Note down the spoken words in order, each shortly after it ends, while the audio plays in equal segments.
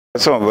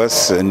Some of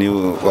us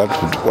knew what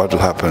would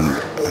happen.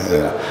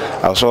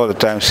 I was all the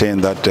time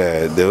saying that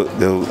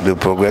they'll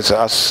progress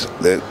as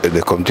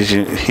the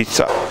competition heats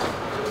up.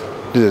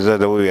 This is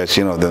the way we are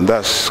seeing of them.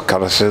 That's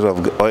characteristic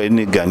of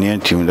any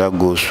Ghanaian team that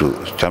goes to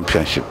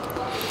championship.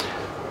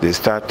 They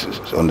start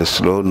on the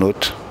slow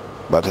note,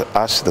 but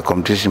as the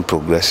competition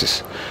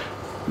progresses,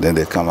 then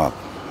they come up.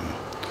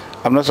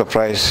 I'm not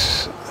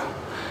surprised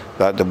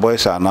that the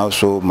boys are now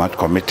so much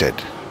committed.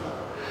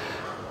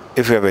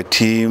 If you have a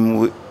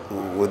team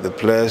with the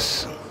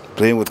players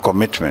playing with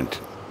commitment,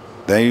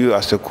 then you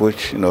as a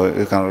coach,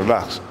 you can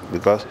relax,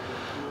 because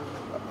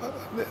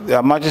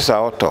their matches are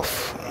all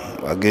tough.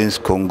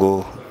 Against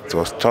Congo, it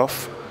was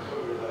tough.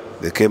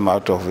 They came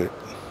out of it.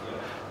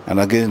 And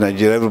against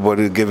Nigeria,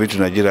 everybody gave it to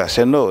Nigeria. I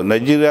said, no,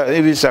 Nigeria,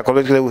 even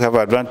psychologically, we have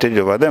an advantage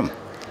over them.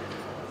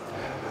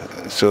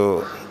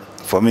 So,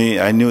 for me,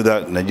 I knew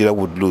that Nigeria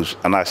would lose.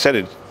 And I said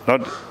it.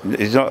 I'm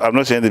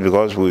not saying it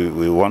because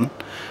we won,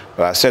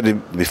 but I said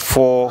it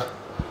before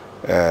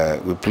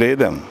we played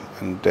them.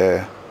 And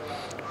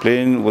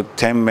playing with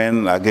 10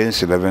 men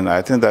against 11,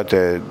 I think that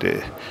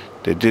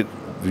they did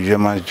a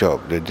German's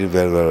job. They did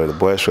very well. The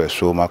boys were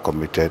so much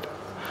committed,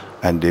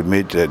 and they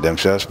made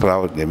themselves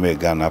proud. They made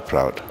Ghana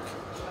proud.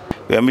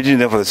 We are meeting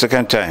them for the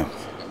second time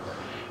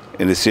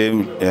in the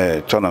same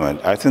tournament.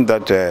 I think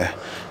that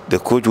the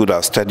coach would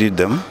have studied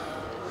them,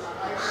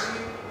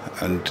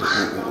 and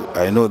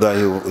I know that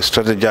he will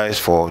strategize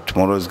for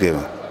tomorrow's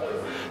game.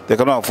 They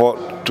cannot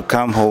afford to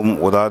come home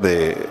without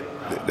the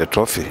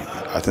trophy.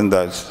 I think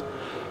that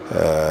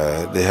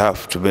they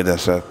have to make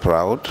themselves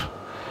proud.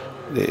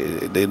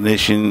 The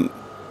nation,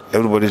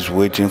 everybody's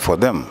waiting for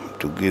them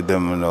to give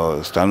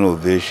them, standing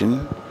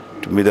ovation,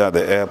 to meet at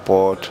the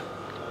airport,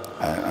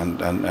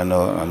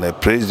 and they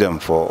praise them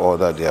for all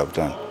that they have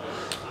done.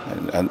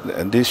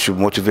 And this should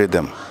motivate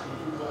them.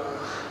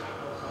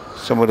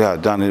 Somebody has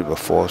done it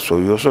before, so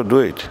you also do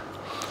it.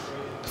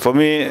 For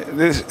me,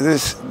 this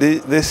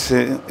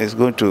is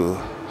going to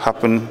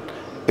happen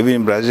even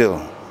in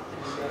Brazil.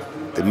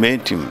 The main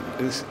team.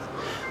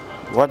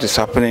 What is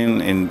happening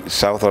in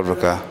South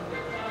Africa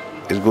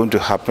is going to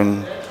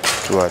happen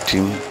to our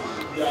team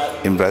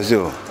in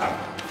Brazil.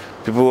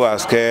 People are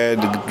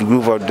scared, the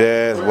group of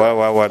death,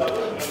 what.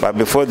 But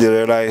before they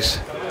realize,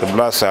 the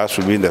Black Stars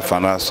will be in the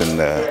finals in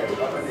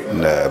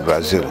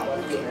Brazil.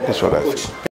 That's what I feel.